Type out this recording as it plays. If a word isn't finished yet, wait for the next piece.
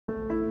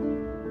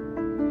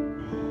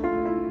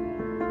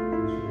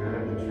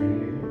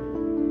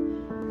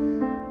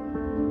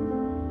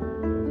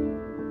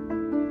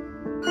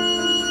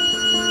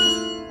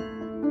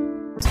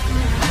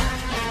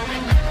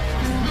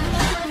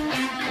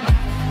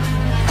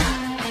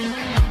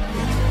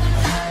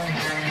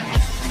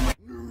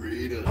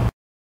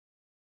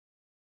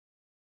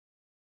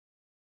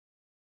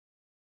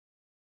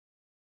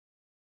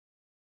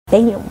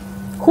Damn,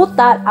 who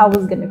thought I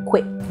was gonna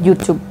quit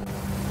YouTube?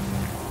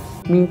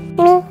 Me.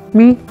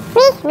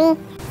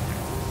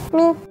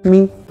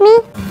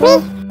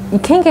 You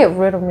can't get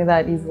rid of me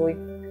that easily.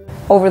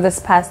 Over this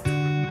past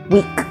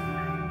week,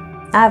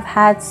 I've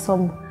had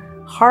some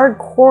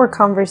hardcore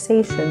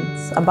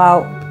conversations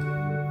about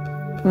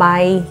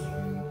my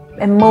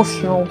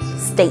emotional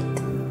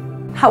state.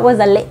 I was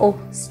a little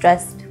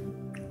stressed,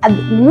 a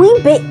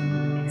wee bit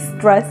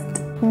stressed.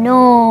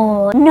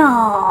 No,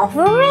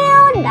 for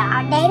real? No,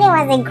 Daddy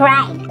wasn't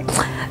crying.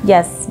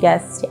 Yes,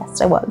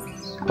 I was.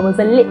 I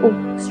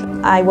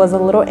was a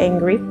little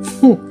angry.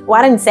 Well,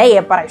 I didn't say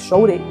it, but I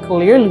showed it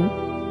clearly.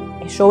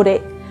 I showed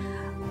it.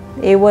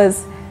 It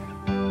was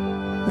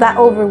that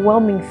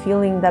overwhelming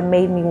feeling that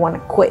made me want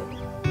to quit.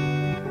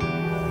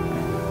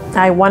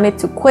 I wanted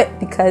to quit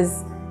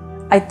because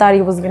I thought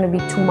it was going to be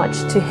too much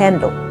to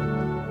handle.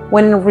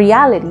 When in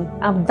reality,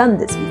 I've done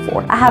this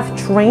before. I have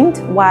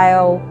trained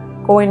while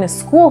going to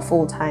school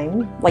full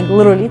time, like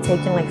literally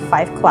taking like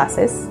 5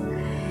 classes,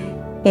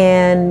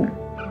 and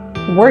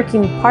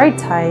working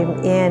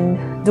part-time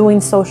and doing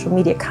social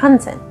media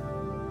content.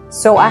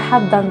 So I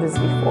have done this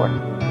before.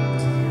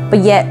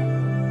 But yet,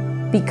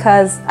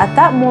 because at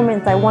that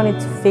moment I wanted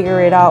to figure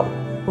it out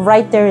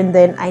right there and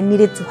then, I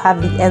needed to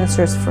have the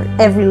answers for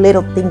every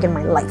little thing in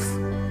my life.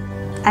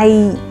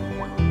 I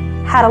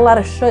had a lot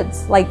of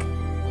shoulds. Like,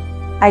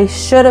 I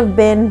should have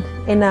been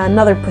in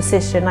another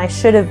position. I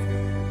should have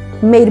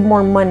made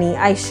more money.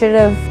 I should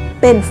have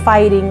been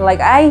fighting. Like,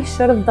 I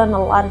should have done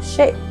a lot of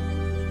shit.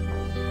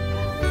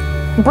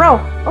 Bro,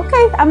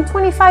 okay, I'm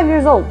 25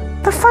 years old.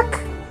 The fuck?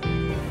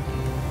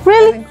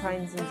 Really?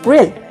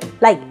 Really?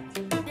 Like,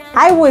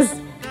 I was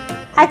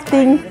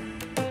acting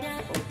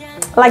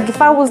like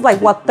if I was like,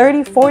 what,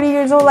 30, 40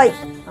 years old? Like,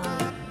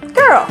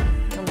 girl,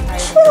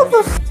 chill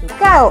the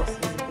fuck out.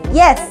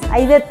 Yes,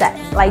 I did that,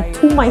 like,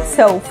 to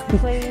myself.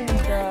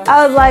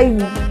 I was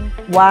like,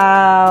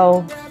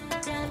 wow.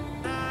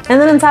 And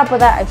then on top of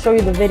that, I show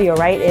you the video,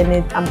 right?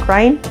 And I'm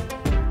crying.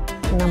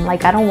 And I'm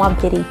like, I don't want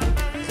pity.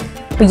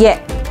 But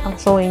yet, I'm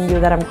showing you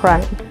that I'm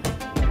crying.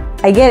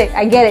 I get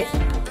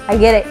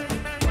it.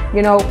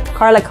 You know,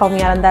 Carla called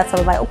me out on that, so I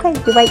was like, okay,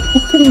 you're right.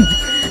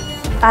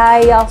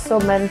 I also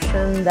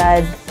mentioned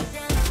that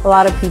a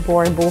lot of people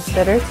are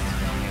bullshitters,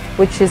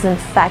 which is in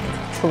fact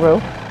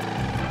true.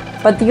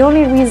 But the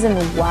only reason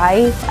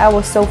why I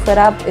was so fed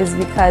up is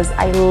because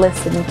I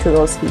listened to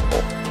those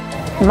people.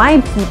 My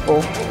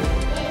people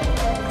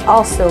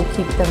also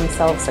keep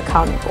themselves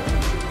accountable.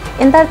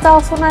 And that's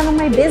also none of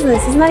my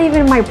business. It's not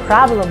even my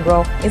problem,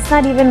 bro. It's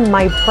not even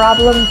my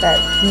problem that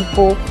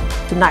people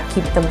do not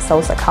keep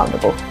themselves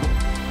accountable.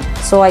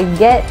 So I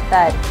get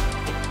that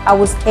I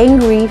was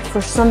angry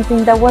for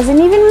something that wasn't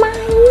even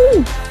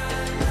mine.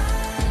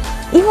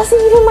 It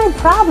wasn't even my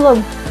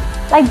problem.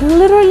 Like,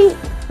 literally,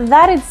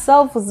 that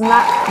itself was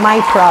not my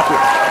problem.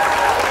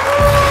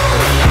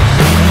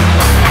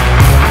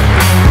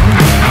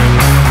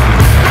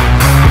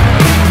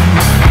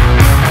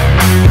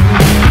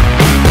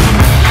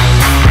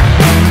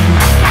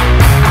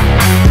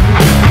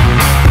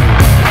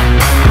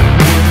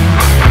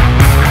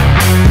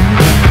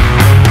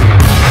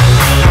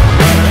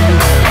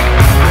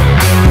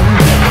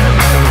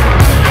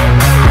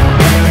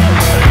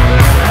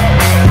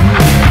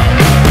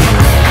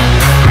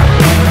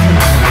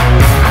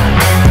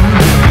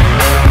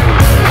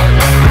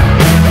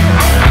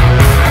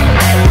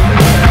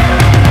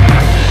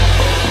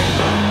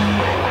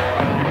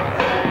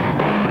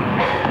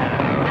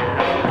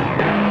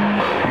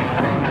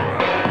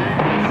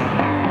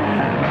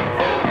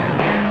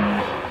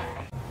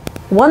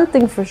 One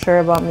thing for sure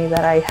about me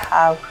that I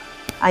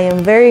am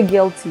very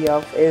guilty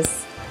of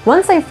is,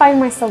 once I find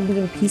myself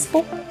being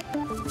peaceful,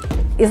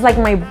 it's like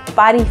my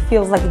body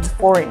feels like it's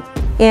foreign.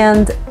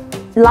 And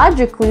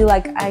logically,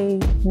 like, I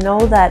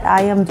know that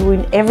I am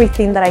doing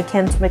everything that I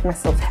can to make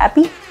myself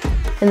happy.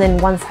 And then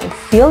once I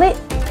feel it,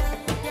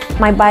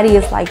 my body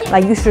is like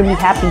you should be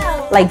happy.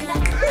 Like,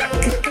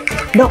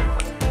 no,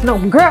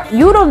 girl,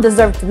 you don't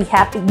deserve to be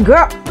happy.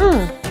 Girl,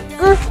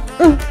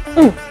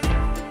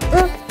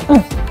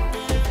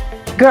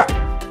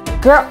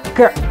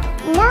 Girl.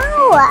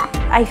 No.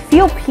 I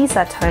feel peace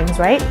at times,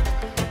 right?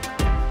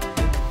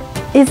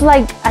 It's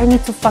like I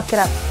need to fuck it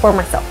up for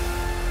myself.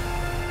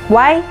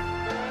 Why?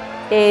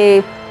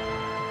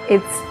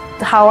 It's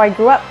how I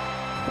grew up.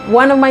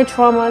 One of my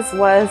traumas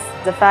was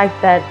the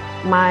fact that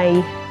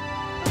my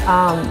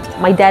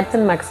dad's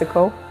in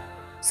Mexico.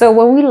 So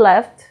when we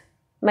left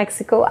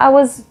Mexico, I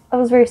was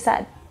very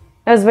sad.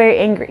 I was very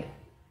angry.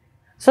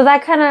 So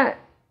that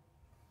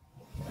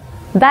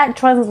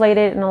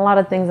translated in a lot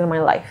of things in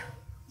my life.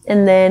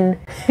 And then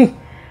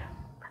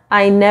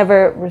I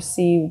never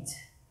received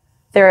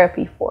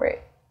therapy for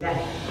it.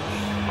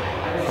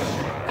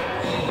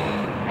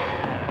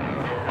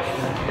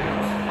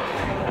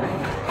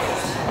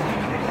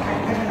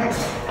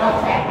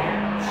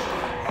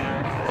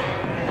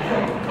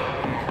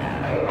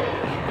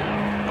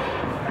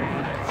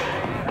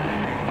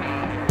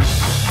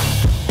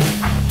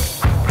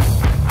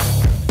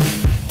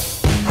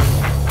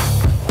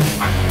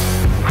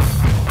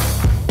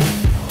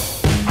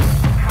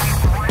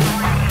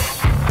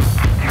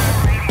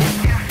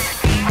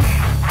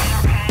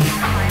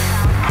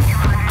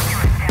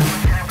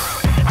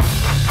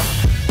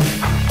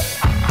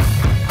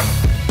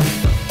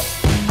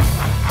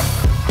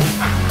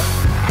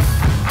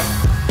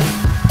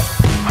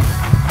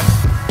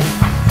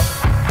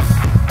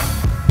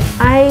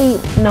 I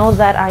know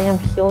that I am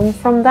healing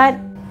from that.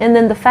 And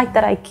then the fact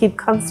that I keep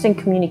constant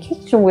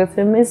communication with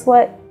him is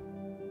what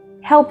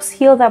helps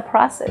heal that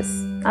process.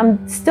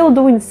 I'm still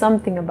doing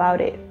something about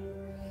it.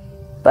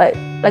 But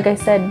like I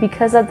said,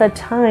 because at that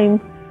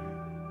time,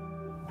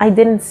 I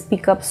didn't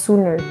speak up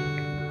sooner.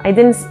 I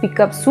didn't speak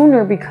up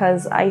sooner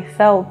because I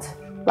felt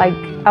like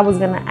I was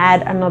gonna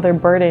add another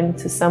burden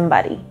to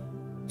somebody,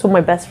 to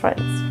my best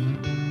friends.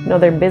 You know,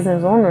 they're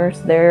business owners,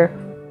 they're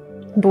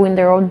doing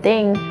their own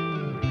thing.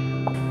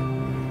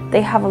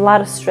 They have a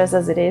lot of stress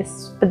as it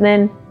is, but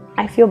then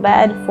I feel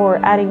bad for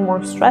adding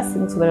more stress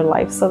into their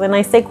life. So then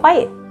I stay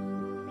quiet.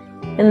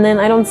 And then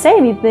I don't say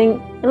anything,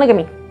 and look at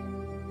me.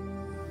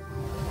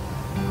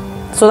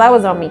 So that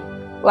was on me.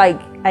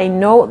 Like, I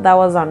know that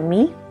was on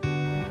me.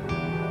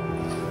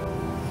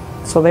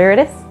 So there it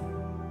is.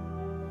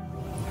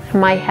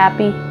 Am I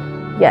happy?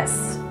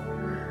 Yes.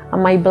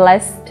 Am I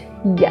blessed?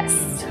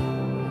 Yes.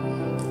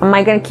 Am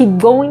I gonna keep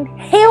going?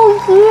 Hell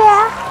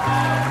yeah!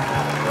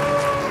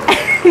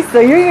 So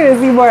you're gonna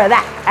see more of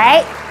that,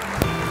 alright?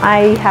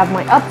 I have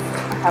my ups,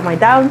 I have my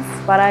downs,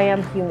 but I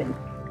am human.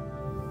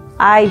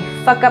 I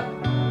fuck up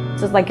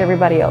just like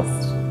everybody else.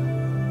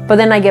 But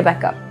then I get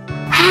back up.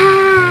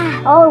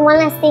 Oh, one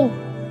last thing.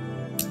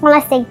 One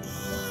last thing.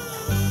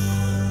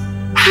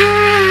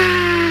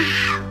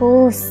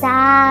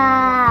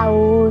 Usa,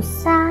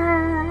 usa,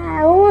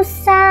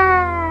 usa,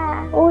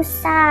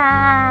 usa.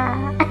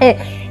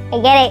 I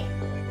get it.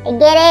 I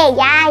get it.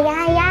 Yeah.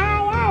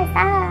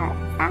 Stop.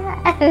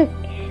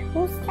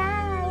 Usa, usa.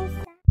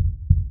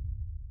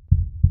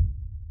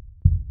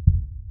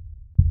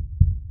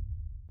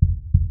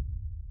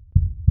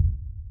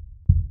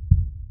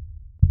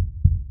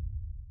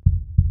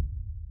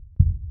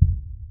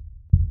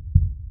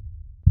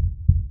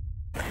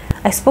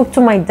 I spoke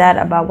to my dad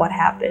about what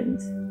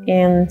happened,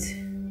 and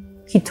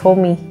he told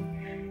me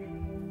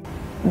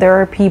there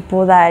are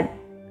people that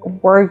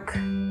work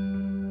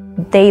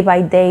day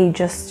by day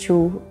just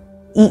to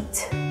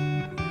eat.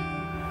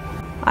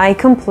 I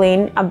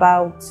complain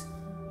about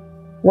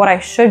what I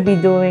should be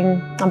doing,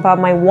 about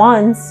my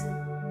wants,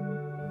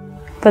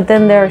 but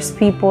then there's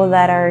people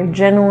that are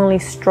genuinely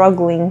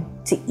struggling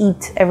to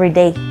eat every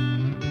day.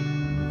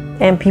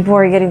 And people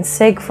are getting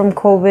sick from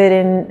COVID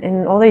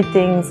and other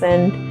things,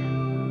 and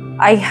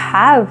I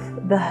have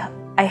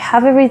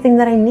everything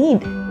that I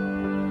need.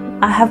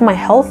 I have my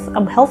health,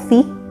 I'm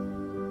healthy.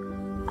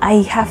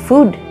 I have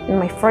food in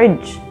my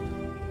fridge,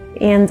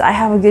 and I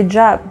have a good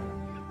job.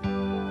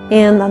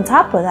 And on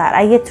top of that,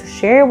 I get to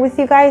share with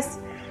you guys.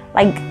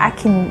 Like, I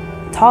can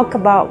talk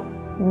about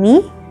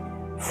me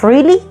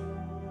freely.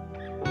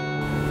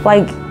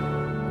 Like,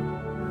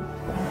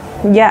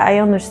 yeah, I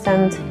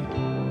understand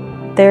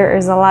there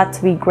is a lot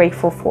to be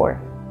grateful for.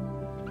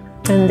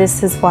 And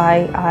this is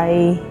why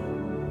I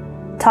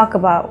talk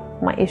about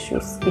my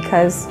issues,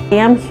 because I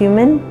am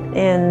human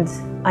and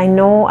I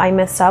know I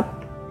mess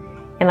up,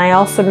 and I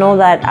also know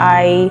that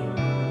I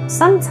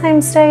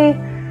sometimes say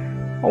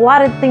a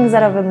lot of things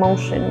out of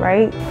emotion,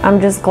 right?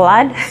 I'm just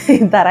glad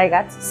that I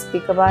got to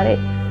speak about it,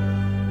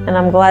 and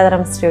I'm glad that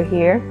I'm still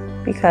here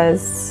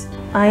because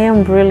I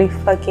am really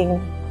fucking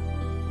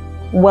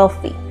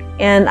wealthy.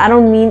 And I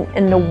don't mean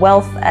in the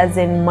wealth as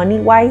in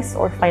money-wise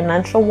or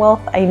financial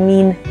wealth. I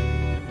mean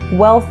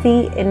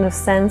wealthy in the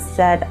sense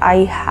that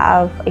I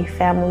have a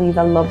family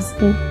that loves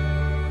me.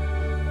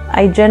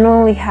 I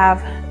genuinely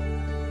have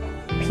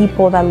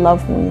people that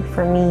love me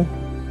for me.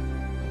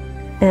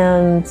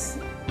 And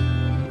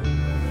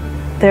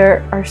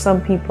there are some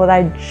people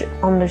that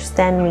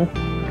understand me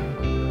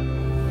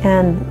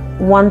and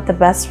want the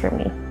best for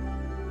me.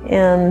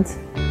 And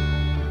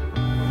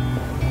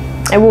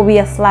it will be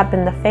a slap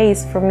in the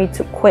face for me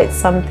to quit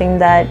something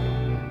that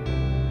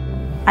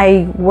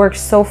I worked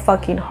so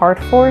fucking hard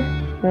for,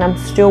 and I'm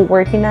still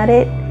working at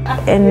it.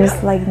 And yeah.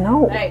 It's like,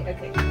 no. Right,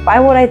 okay. Why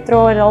would I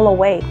throw it all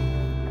away?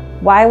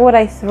 Why would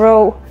I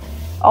throw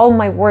all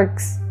my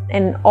works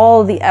and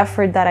all the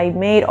effort that I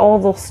made, all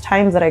those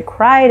times that I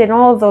cried and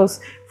all those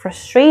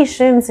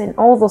frustrations and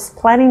all those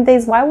planning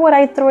days? Why would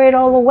I throw it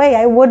all away?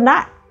 I would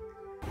not.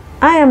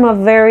 I am a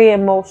very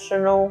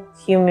emotional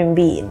human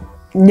being.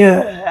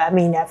 No, I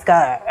mean,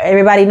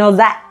 everybody knows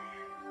that.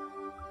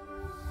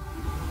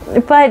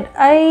 But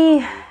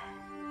I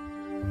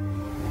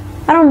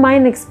don't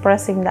mind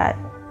expressing that.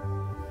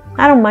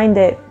 I don't mind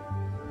it,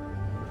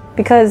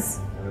 because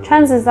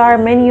chances are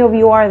many of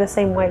you are the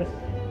same way,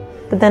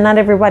 but then not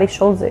everybody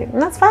shows it, and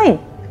that's fine.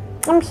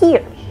 I'm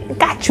here. I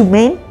got you,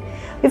 man.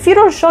 If you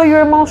don't show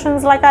your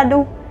emotions like I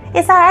do,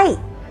 it's all right.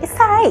 It's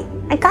all right.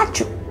 I got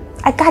you.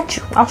 I got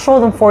you. I'll show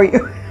them for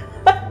you.